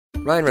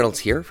Ryan Reynolds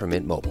here from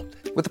Mint Mobile.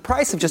 With the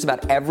price of just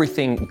about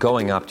everything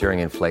going up during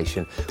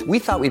inflation, we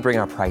thought we'd bring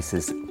our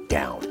prices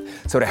down.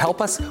 So to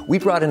help us, we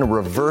brought in a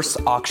reverse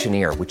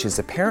auctioneer, which is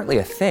apparently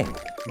a thing.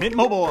 Mint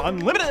Mobile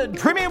Unlimited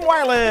Premium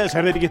Wireless.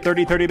 How to get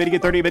 30, 30, bit to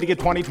get 30, bit to get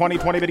 20, 20,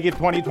 20, bit to get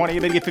 20, 20,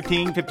 bit to get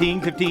 15,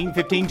 15, 15,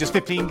 15, just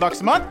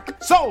 $15 a month?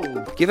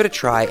 Sold! Give it a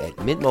try at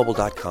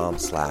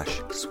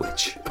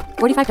mintmobile.com/switch.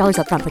 $45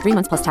 up front for 3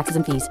 months plus taxes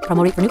and fees.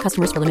 Promo rate for new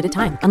customers for limited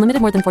time.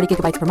 Unlimited more than 40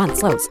 gigabytes per month.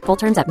 Slows full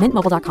terms at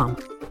mintmobile.com.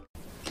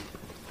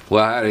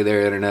 Well, howdy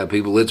there, Internet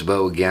people. It's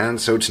Bo again.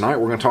 So tonight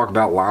we're going to talk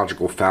about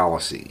logical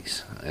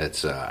fallacies.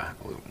 It's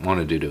we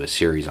wanted to do a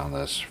series on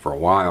this for a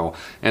while,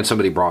 and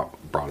somebody brought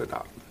it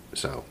up.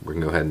 So we're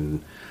going to go ahead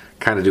and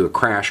kind of do a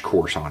crash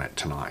course on it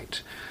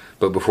tonight.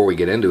 But before we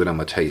get into it, I'm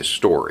going to tell you a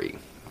story.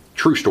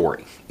 True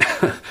story.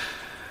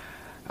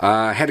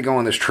 I had to go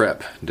on this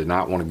trip. Did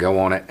not want to go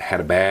on it. Had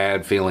a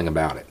bad feeling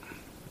about it.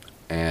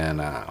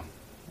 And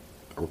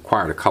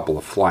required a couple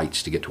of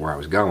flights to get to where I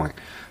was going.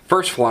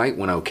 First flight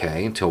went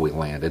okay until we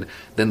landed.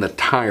 Then the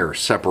tire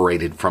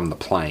separated from the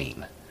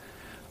plane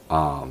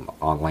on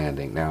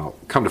landing. Now,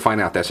 come to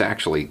find out, that's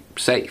actually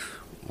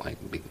safe, like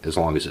as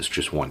long as it's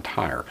just one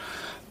tire.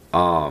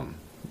 But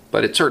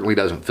it certainly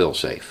doesn't feel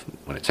safe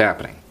when it's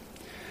happening.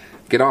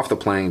 Get off the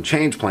plane,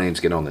 change planes,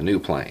 get on the new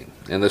plane.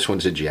 And this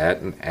one's a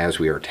jet, and as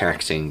we are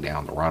taxiing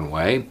down the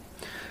runway,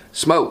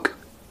 smoke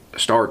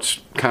starts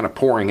kind of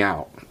pouring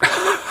out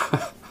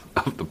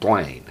of the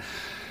plane.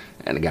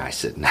 And the guy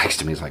sitting next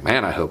to me is like,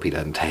 man, I hope he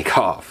doesn't take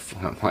off.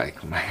 I'm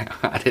like, man,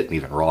 I didn't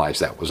even realize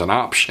that was an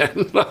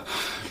option.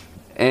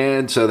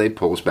 And so they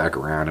pull us back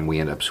around and we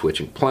end up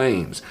switching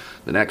planes.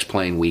 The next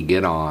plane we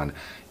get on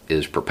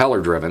is propeller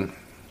driven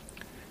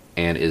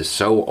and is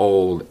so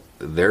old,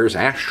 there's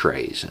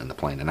ashtrays in the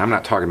plane. And I'm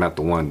not talking about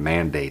the one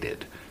mandated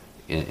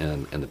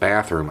in the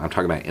bathroom. I'm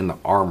talking about in the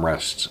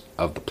armrests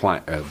of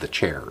the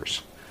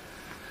chairs.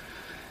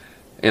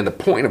 And the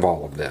point of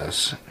all of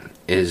this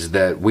is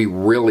that we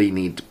really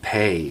need to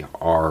pay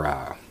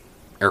our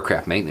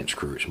aircraft maintenance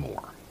crews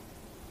more.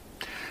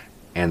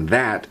 And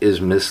that is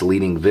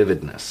misleading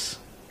vividness.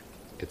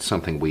 It's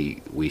something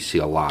we see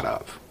a lot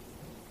of.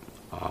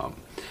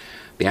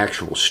 The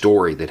actual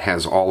story that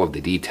has all of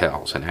the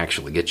details and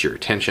actually gets your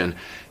attention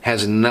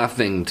has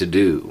nothing to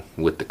do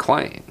with the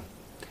claim.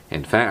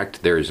 In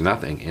fact, there is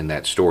nothing in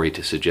that story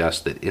to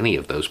suggest that any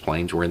of those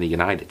planes were in the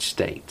United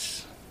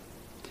States.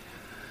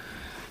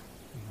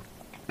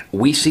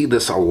 We see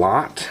this a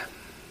lot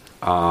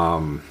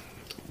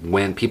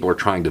when people are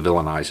trying to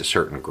villainize a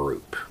certain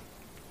group.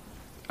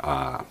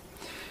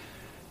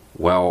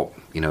 Well,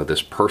 you know,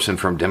 this person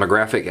from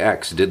demographic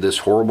X did this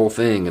horrible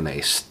thing, and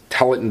they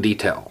tell it in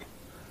detail.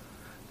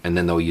 And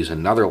then they'll use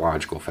another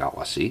logical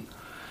fallacy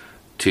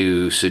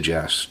to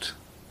suggest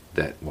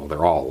that, well,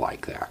 they're all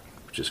like that,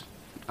 which is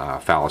a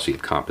fallacy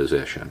of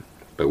composition.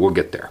 But we'll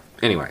get there.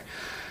 Anyway,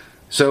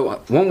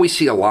 so one we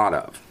see a lot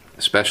of,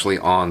 especially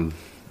on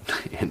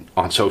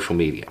social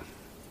media,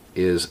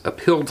 is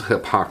appeal to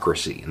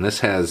hypocrisy. And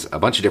this has a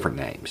bunch of different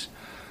names,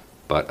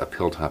 but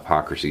appeal to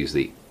hypocrisy is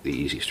the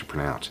easiest to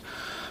pronounce.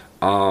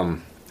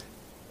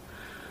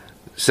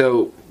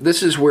 So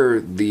this is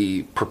where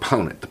the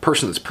proponent, the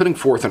person that's putting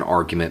forth an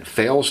argument,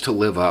 fails to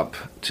live up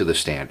to the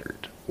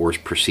standard, or is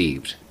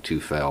perceived to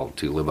fail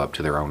to live up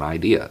to their own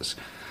ideas.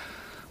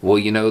 Well,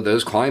 you know,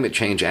 those climate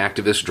change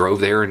activists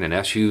drove there in an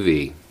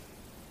SUV.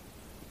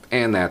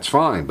 And that's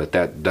fine, but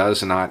that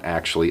does not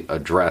actually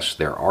address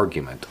their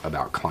argument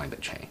about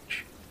climate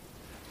change.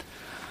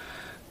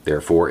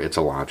 Therefore, it's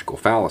a logical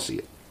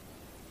fallacy.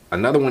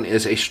 Another one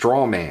is a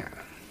straw man.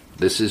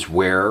 This is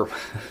where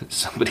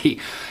somebody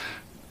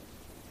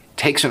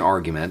takes an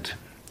argument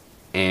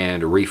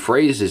and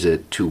rephrases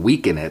it to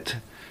weaken it,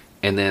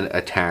 and then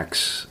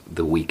attacks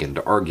the weakened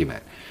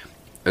argument.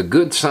 A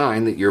good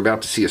sign that you're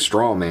about to see a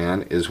straw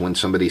man is when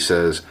somebody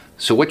says,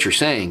 so what you're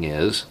saying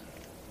is,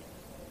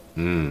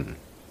 No,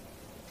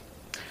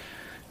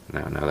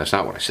 that's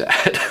not what I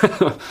said.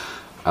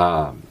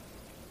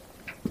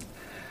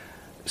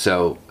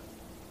 So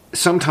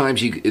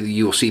sometimes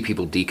you'll see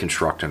people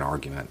deconstruct an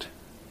argument,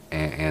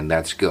 and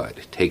that's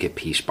good. Take it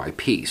piece by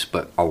piece.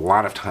 But a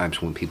lot of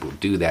times when people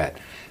do that,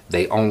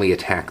 they only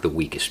attack the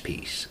weakest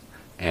piece,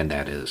 and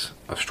that is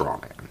a straw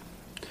man.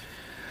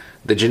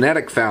 The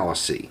genetic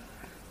fallacy,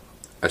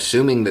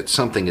 assuming that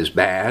something is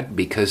bad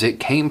because it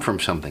came from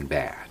something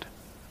bad.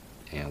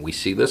 And we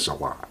see this a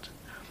lot.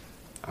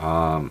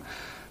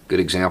 Good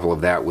example of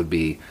that would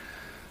be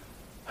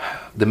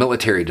the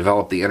military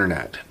developed the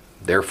internet,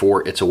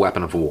 therefore it's a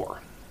weapon of war.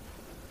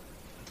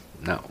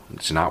 No,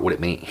 it's not what it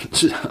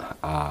means.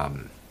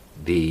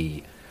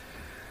 The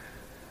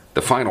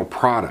final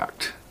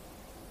product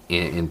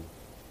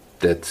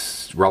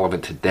that's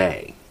relevant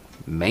today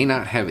may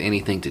not have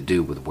anything to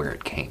do with where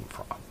it came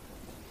from.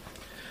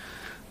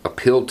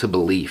 Appeal to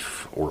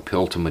belief or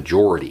appeal to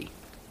majority.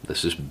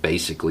 This is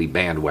basically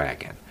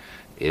bandwagon.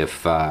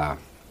 If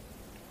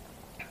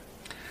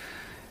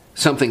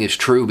something is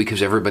true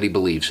because everybody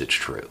believes it's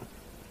true,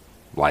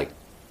 like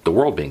the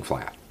world being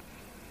flat.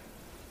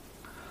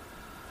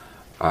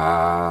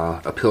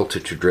 Appeal to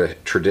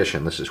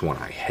tradition. This is one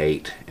I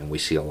hate, and we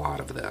see a lot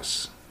of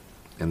this.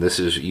 And this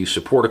is, you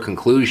support a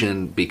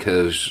conclusion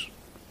because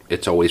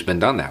it's always been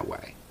done that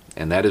way.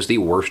 And that is the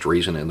worst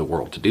reason in the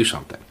world to do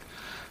something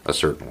a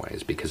certain way,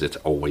 is because it's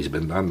always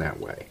been done that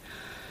way.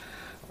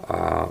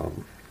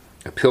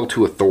 Appeal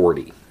to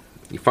authority.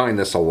 You find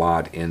this a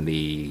lot in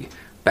the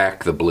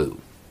Back the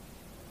Blue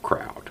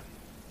crowd.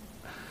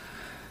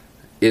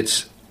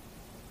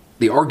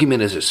 The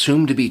argument is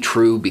assumed to be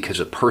true because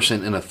a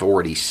person in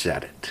authority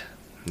said it.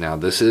 Now,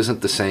 this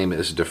isn't the same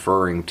as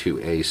deferring to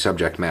a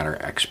subject matter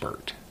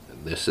expert.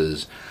 This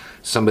is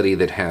somebody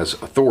that has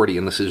authority,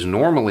 and this is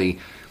normally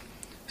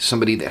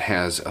somebody that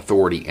has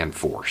authority and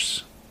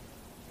force.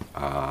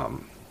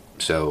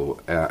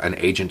 So an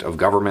agent of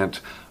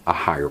government, a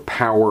higher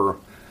power,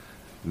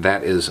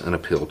 that is an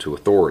appeal to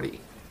authority.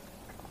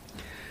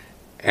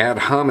 Ad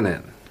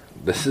hominem.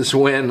 This is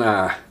when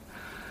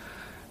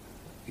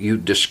you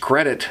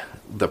discredit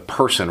the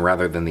person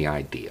rather than the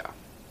idea.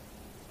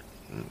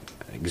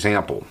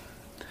 Example.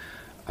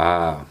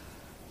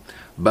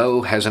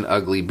 Bo has an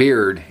ugly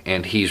beard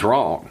and he's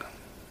wrong.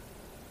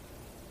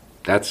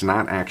 That's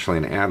not actually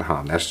an ad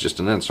hominem. That's just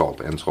an insult.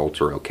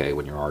 Insults are okay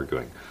when you're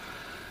arguing.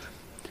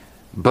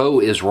 Bo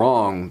is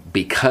wrong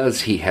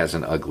because he has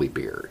an ugly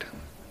beard.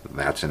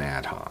 That's an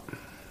ad hominem.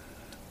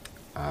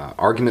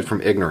 Argument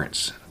from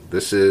ignorance.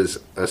 This is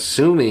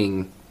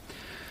assuming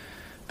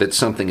that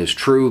something is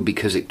true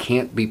because it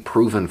can't be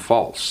proven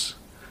false.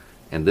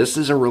 And this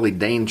is a really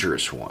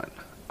dangerous one.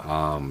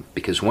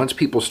 Because once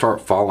people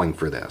start falling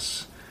for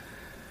this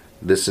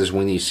is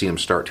when you see them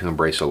start to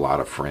embrace a lot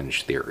of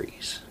fringe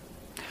theories.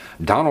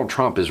 Donald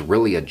Trump is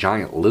really a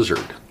giant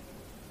lizard,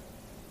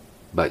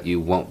 but you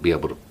won't be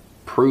able to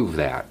prove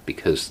that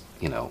because,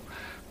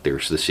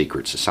 there's the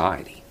secret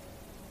society.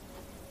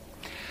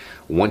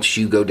 Once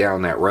you go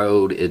down that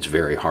road, it's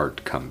very hard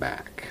to come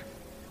back.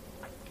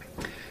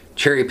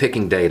 Cherry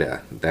picking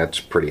data, that's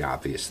pretty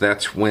obvious.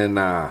 That's when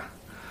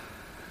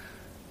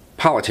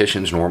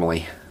politicians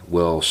normally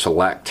will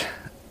select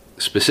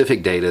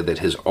specific data that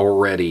has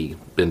already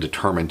been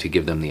determined to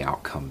give them the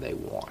outcome they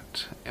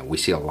want. And we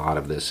see a lot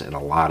of this in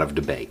a lot of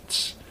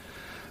debates.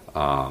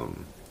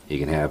 You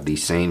can have the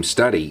same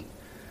study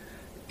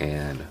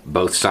and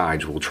both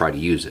sides will try to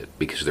use it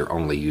because they're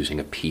only using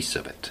a piece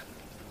of it.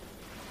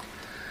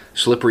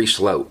 Slippery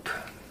slope.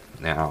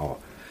 Now,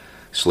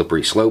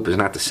 slippery slope is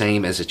not the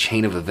same as a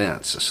chain of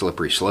events. A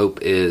slippery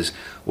slope is,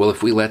 well,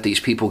 if we let these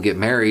people get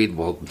married,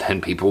 well,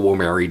 then people will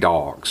marry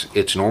dogs.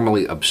 It's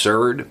normally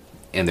absurd,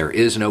 and there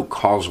is no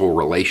causal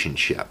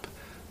relationship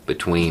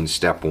between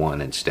step 1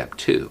 and step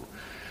 2.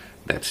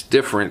 That's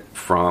different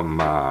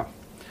from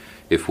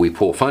if we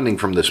pull funding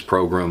from this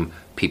program,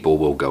 people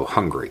will go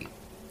hungry.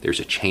 There's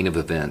a chain of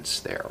events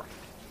there.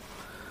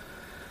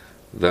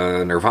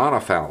 The nirvana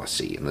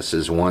fallacy, and this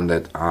is one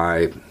that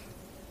I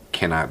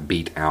cannot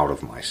beat out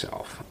of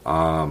myself.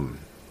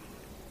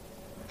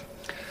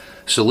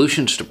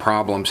 Solutions to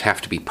problems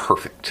have to be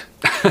perfect.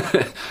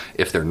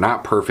 If they're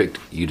not perfect,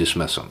 you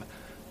dismiss them.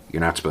 You're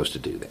not supposed to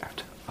do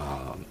that.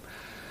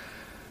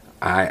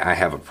 I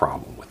have a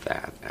problem with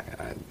that.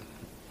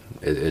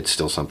 It's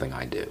still something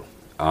I do.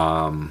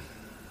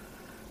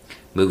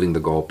 Moving the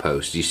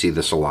goalposts. You see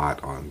this a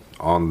lot on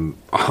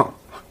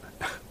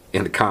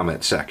in the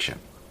comment section.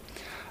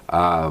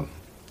 Well,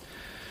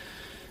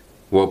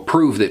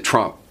 prove that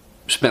Trump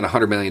spent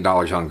 $100 million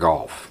on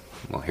golf.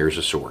 Well, here's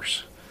a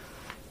source.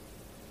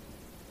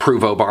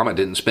 Prove Obama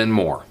didn't spend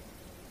more.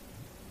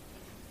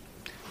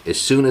 As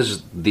soon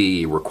as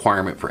the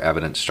requirement for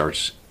evidence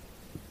starts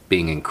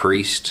being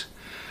increased,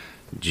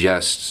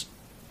 just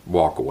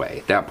walk away.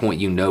 At that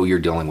point, you're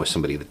dealing with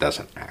somebody that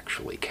doesn't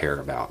actually care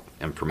about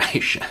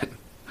information.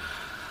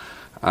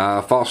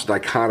 False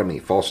dichotomy,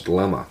 false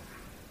dilemma.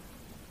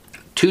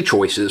 Two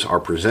choices are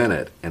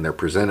presented, and they're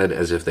presented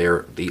as if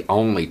they're the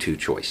only two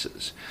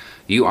choices.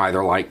 You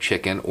either like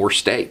chicken or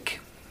steak.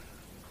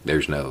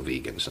 There's no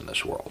vegans in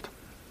this world.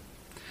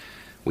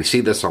 We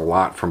see this a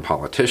lot from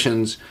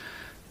politicians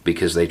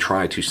because they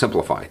try to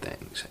simplify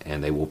things,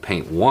 and they will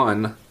paint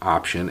one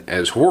option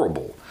as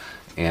horrible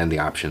and the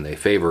option they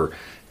favor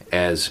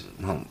as,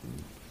 well,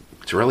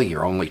 it's really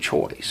your only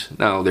choice.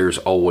 No, there's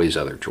always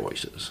other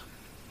choices.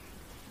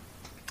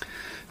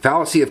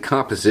 Fallacy of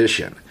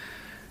composition.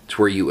 It's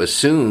where you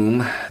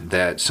assume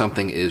that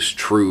something is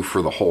true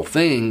for the whole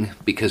thing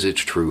because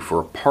it's true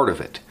for a part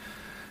of it.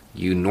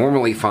 You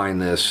normally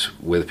find this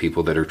with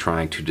people that are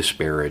trying to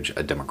disparage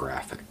a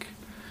demographic.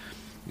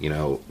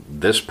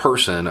 This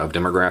person of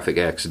demographic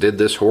X did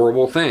this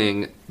horrible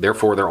thing,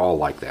 therefore they're all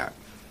like that.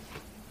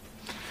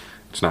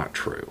 It's not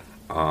true.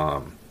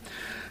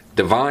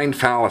 Divine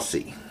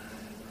fallacy.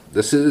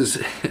 This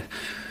is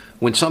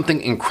when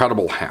something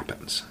incredible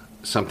happens,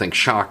 something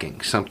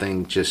shocking,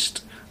 something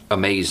just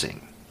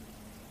amazing.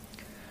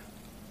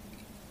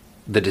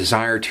 The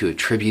desire to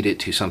attribute it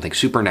to something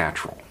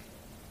supernatural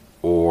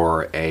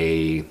or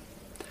a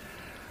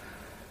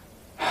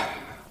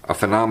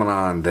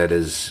phenomenon that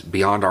is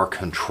beyond our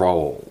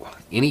control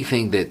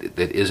anything that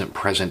isn't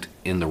present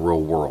in the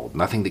real world,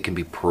 nothing that can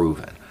be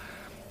proven.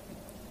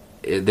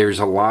 There's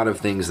a lot of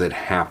things that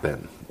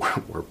happen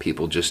where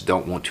people just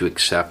don't want to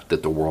accept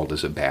that the world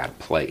is a bad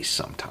place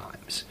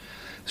sometimes.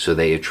 So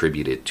they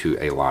attribute it to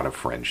a lot of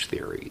fringe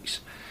theories.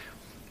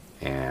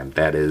 And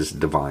that is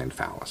divine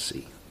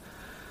fallacy.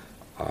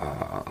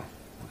 Let's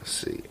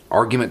see.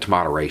 Argument to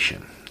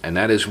moderation. And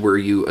that is where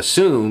you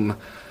assume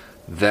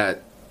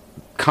that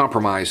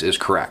compromise is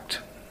correct.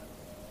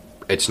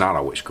 It's not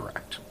always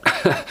correct.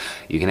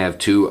 You can have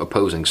two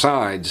opposing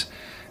sides,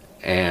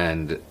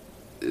 and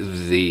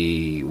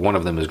one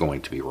of them is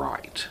going to be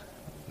right.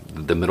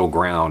 The middle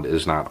ground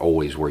is not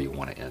always where you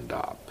want to end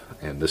up.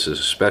 And this is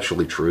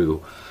especially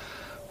true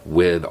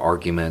with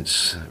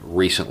arguments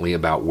recently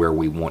about where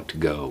we want to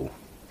go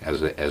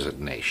as a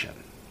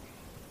nation.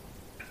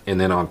 And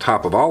then on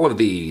top of all of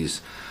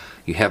these,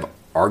 you have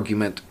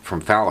argument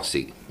from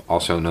fallacy,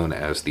 also known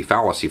as the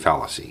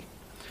fallacy.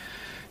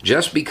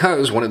 Just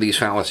because one of these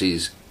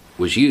fallacies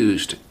was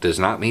used does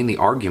not mean the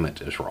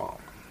argument is wrong.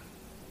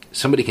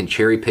 Somebody can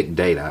cherry pick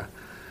data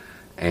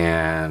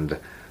and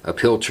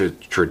appeal to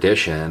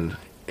tradition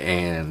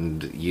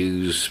and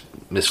use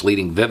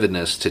misleading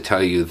vividness to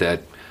tell you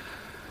that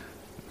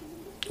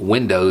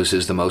Windows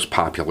is the most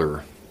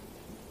popular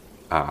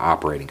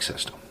operating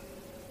system.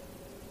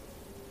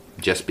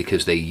 Just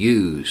because they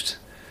used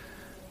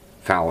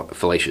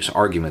fallacious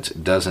arguments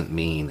doesn't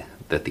mean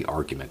that the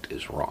argument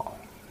is wrong.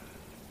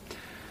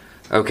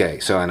 Okay,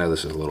 so I know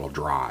this is a little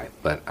dry,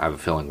 but I have a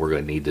feeling we're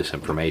going to need this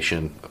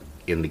information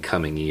in the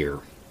coming year.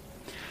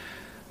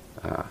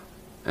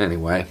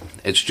 Anyway,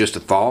 it's just a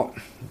thought.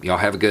 Y'all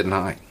have a good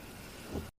night.